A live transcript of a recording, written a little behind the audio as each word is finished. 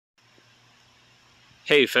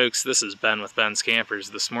Hey folks, this is Ben with Ben's Campers.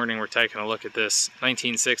 This morning we're taking a look at this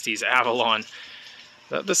 1960s Avalon.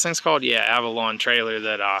 This thing's called, Avalon trailer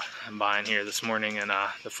that I'm buying here this morning in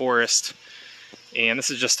the forest. And this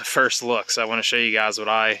is just a first look, so I want to show you guys what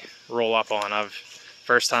I roll up on.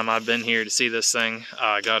 First time I've been here to see this thing.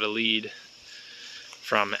 I got a lead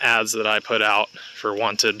from ads that I put out for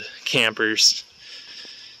wanted campers.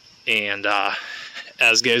 And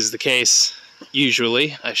as goes the case,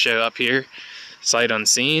 usually I show up here sight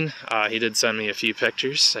unseen. He did send me a few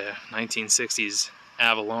pictures, 1960s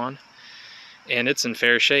Avalon, and it's in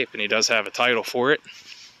fair shape, and he does have a title for it.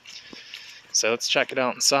 So let's check it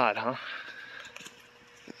out inside, huh?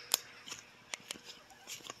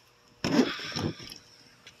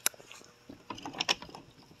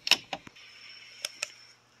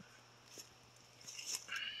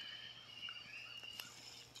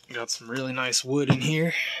 Got some really nice wood in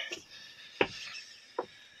here.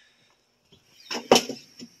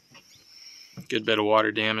 Good bit of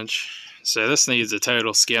water damage. So this needs a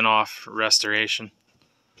total skin off restoration.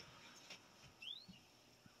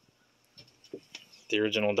 The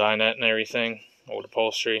original dinette and everything, old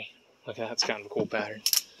upholstery. Look, that's kind of a cool pattern.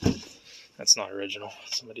 That's not original.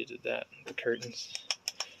 Somebody did that. The curtains.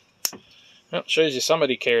 Well, shows you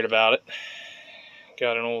somebody cared about it.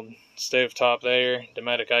 Got an old stovetop there,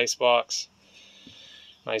 Dometic icebox.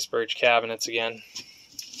 Nice birch cabinets again.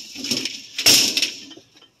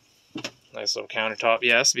 Nice little countertop.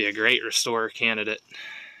 Yeah, this would be a great restore candidate.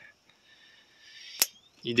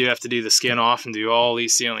 You do have to do the skin off and do all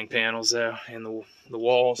these ceiling panels though, and the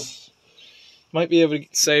walls. Might be able to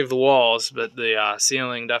save the walls, but the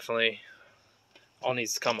ceiling definitely all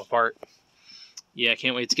needs to come apart. Yeah, I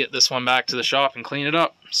can't wait to get this one back to the shop and clean it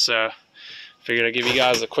up. So, figured I'd give you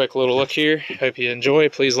guys a quick little look here. Hope you enjoy.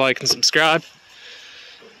 Please like and subscribe.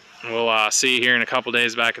 And we'll see you here in a couple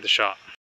days back at the shop.